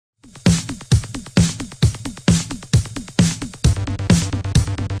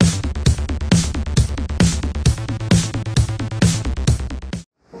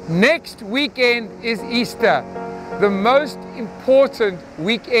Next weekend is Easter, the most important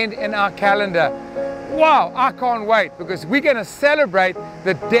weekend in our calendar. Wow, I can't wait, because we're going to celebrate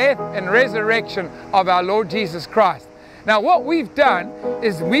the death and resurrection of our Lord Jesus Christ. Now what we've done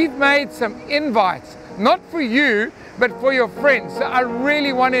is we've made some invites, not for you, but for your friends. So I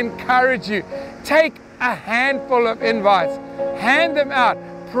really want to encourage you, take a handful of invites, hand them out,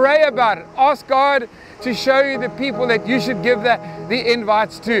 pray about it, ask God to show you the people that you should give the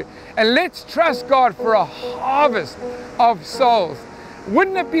invites to. And let's trust God for a harvest of souls.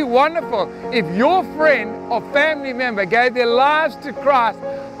 Wouldn't it be wonderful if your friend or family member gave their lives to Christ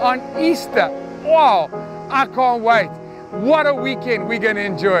on Easter? Wow, I can't wait. What a weekend we're going to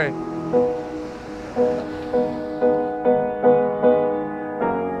enjoy.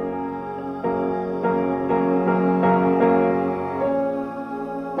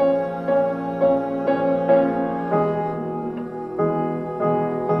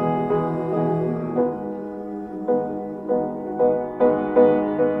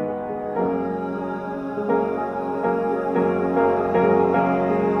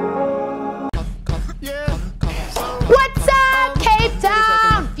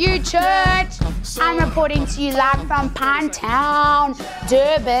 Church, I'm reporting to you live from Pinetown,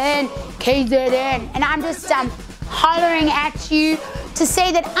 Durban, KZN, and I'm just hollering at you to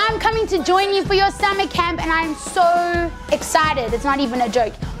say that I'm coming to join you for your summer camp, and I'm so excited. It's not even a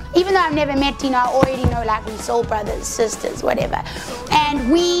joke. Even though I've never met Tina, I already know like we're soul brothers, sisters, whatever. And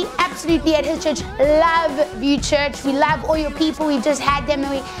we absolutely at his church love View Church. We love all your people. We've just had them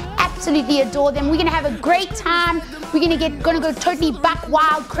and we absolutely adore them. We're gonna have a great time. We're gonna go totally buck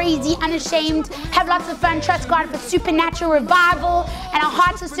wild, crazy, unashamed, have lots of fun, trust God for supernatural revival, and our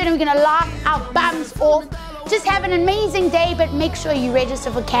hearts are set and we're gonna laugh our bums off. Just have an amazing day, but make sure you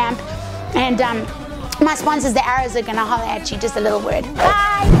register for camp. And my sponsors, the Arrows, are gonna holler at you. Just a little word.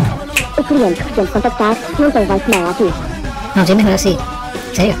 Bye! No, sí, mejor así.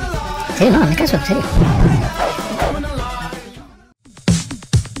 ¿Serio? ¿Serio? No, me caso, serio.